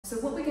So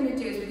what we're going to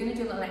do is we're going to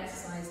do a little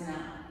exercise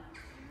now.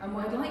 And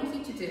what I'd like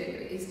you to do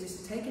is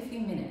just take a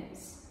few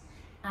minutes,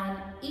 and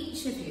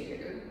each of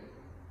you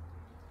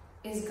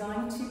is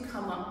going to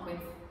come up with,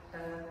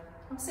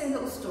 I'll say a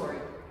little story.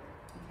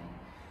 Okay.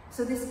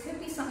 So this could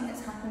be something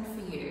that's happened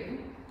for you.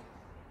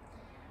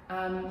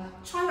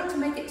 Try not to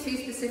make it too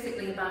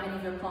specifically about any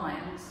of your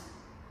clients.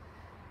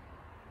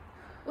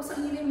 Or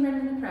something you've even read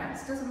in the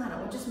press, doesn't matter,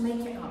 or just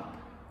make it up.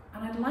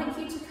 And I'd like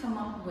you to come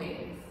up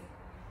with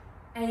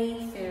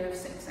a fear of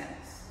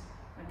success,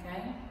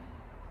 okay?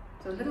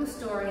 So a little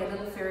story, a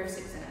little fear of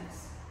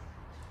success.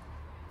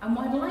 And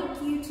what I'd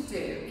like you to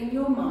do, in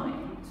your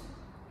mind,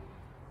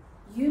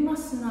 you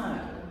must know,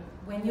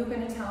 when you're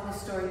going to tell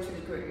this story to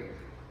the group,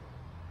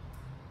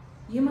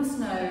 you must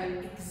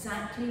know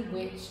exactly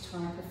which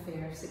type of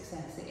fear of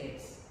success it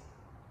is,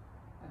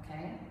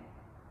 okay?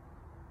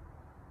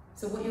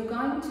 So what you're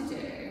going to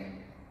do,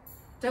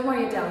 don't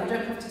worry Adele, you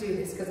don't have to do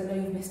this because I know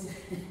you've missed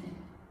it.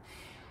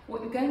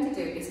 What you're going to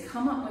do is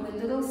come up with a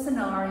little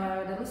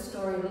scenario, a little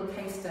story, a little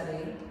case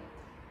study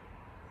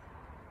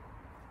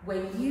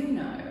where you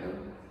know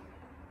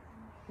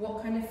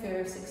what kind of fear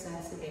of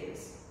success it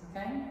is,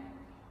 okay?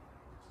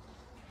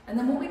 And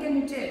then what we're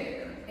going to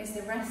do is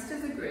the rest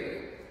of the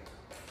group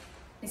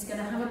is going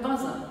to have a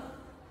buzzer,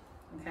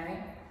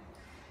 okay?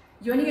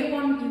 You only get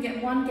one, you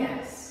get one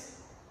guess,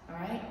 all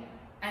right?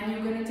 And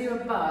you're going to do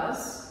a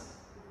buzz,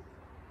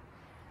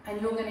 and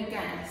you're going to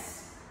guess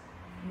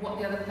what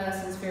the other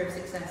person's fear of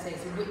success is,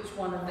 which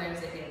one of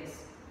those it is.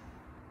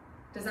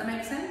 Does that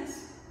make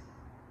sense?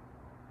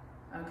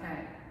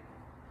 Okay.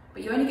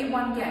 But you only get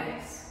one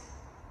guess.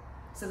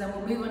 So then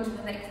we'll move on to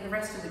the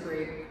rest of the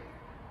group,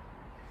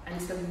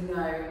 until you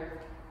know,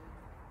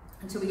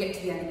 until we get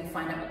to the end and you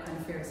find out what kind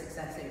of fear of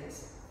success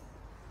is.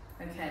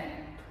 Okay.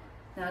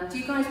 Now, do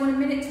you guys want a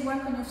minute to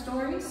work on your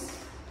stories?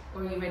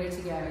 Or are you ready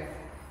to go?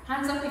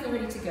 Hands up if you're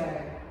ready to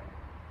go.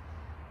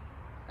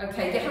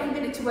 Okay, have a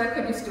minute to work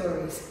on your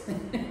stories.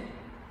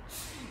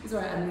 It's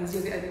alright, Annalise,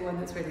 you're the only one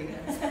that's ready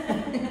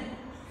yet.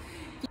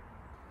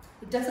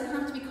 It doesn't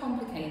have to be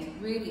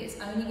complicated, really, it's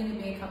only going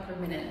to be a couple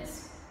of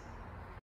minutes.